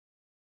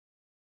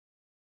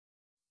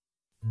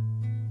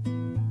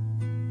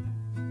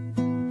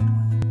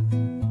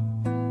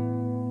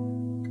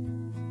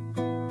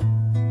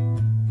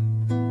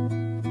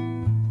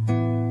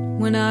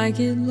When I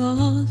get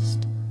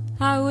lost,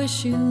 I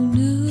wish you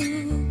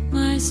knew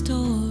my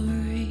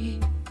story,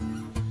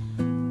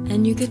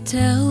 and you could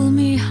tell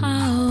me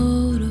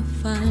how to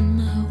find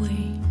my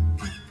way.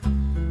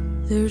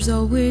 There's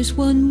always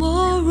one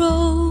more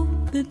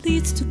road that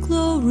leads to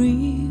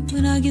glory.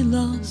 When I get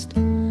lost,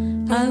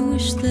 I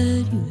wish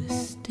that you'd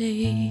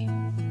stay.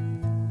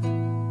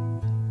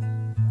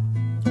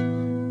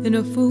 In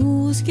a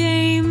fool's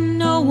game,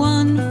 no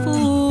one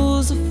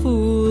fools a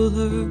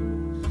fooler.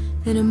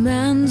 In a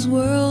man's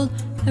world,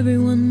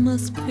 everyone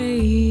must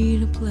pay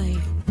to play.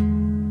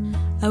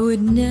 I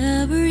would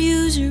never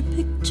use your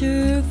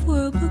picture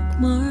for a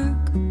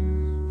bookmark.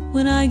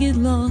 When I get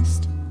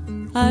lost,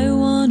 I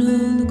wanna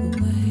look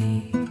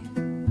away.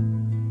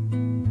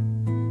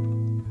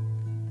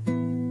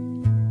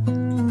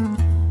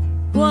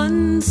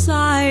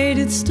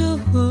 One-sided story.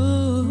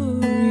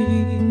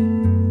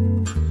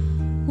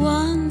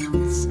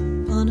 Once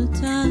upon a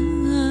time,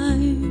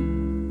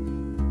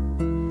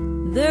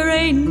 there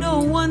ain't no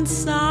one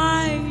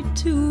side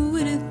to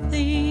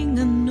anything.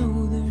 I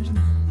know there's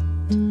not.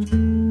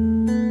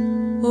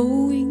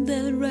 Oh, ain't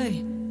that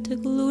right,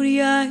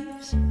 Tecalote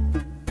Eyes?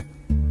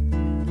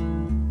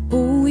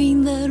 Oh,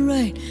 ain't that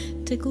right,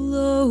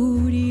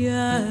 Tecalote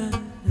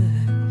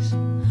Eyes?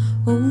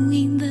 Oh,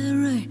 ain't that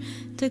right,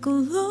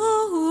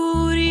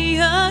 Tecalote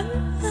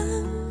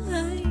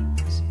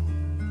Eyes?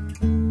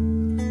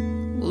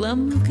 Well,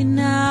 I'm looking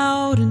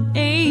out an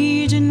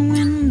aging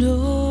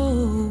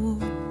window,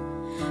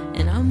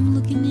 and I'm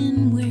looking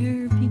in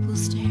where people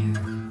stare,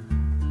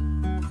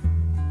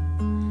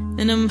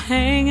 and I'm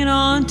hanging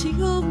on to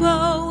your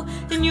bow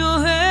and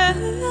your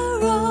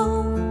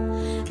arrow,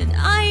 and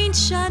I ain't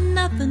shot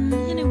nothing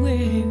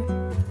anywhere.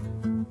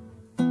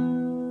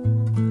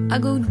 I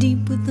go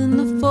deep within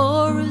the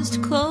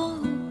forest calling,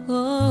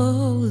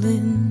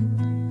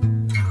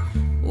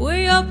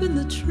 way up in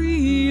the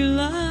tree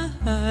line,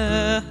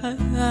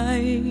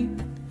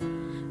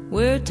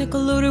 where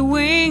Tecalote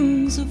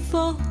wings are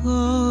falling.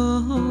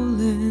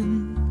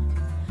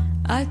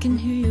 I can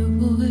hear your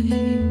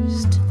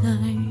voice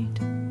tonight.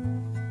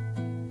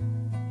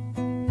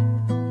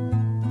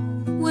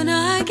 When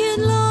I get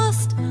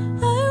lost, I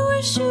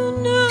wish you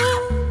knew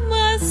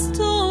my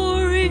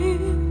story,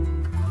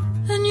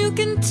 and you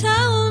can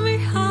tell me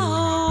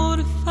how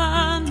to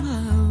find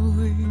my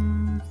way.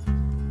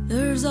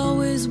 There's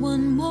always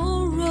one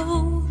more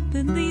road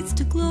that leads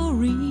to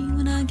glory.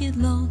 When I get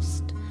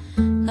lost,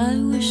 I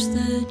wish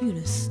that you'd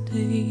have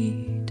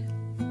stayed.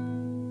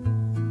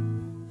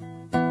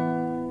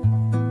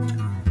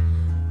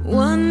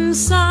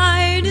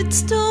 One-sided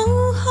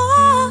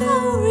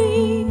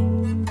story.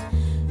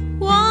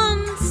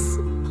 Once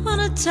upon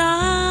a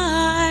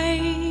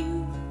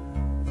time,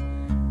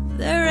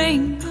 there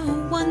ain't no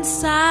one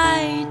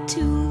side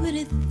to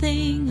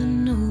anything. I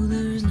know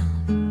there's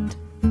not.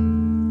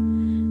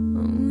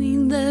 Oh,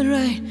 ain't that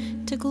right,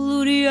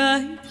 Tecalote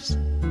Eyes?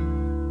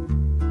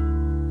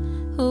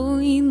 Oh,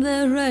 ain't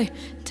that right,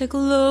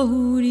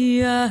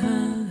 Tecalote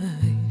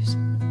Eyes?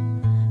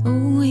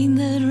 Oh, ain't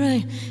that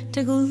right,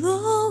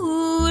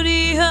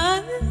 Tecalote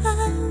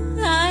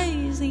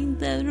Eyes? Ain't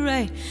that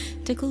right,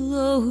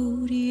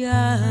 Tecalote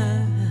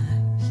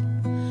Eyes?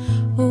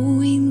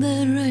 Oh, ain't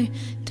that right,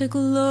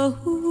 Tecalote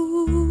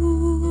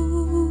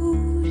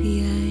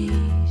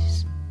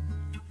Eyes?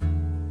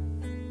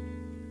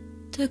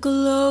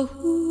 Tecalote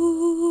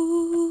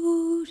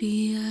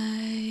Eyes.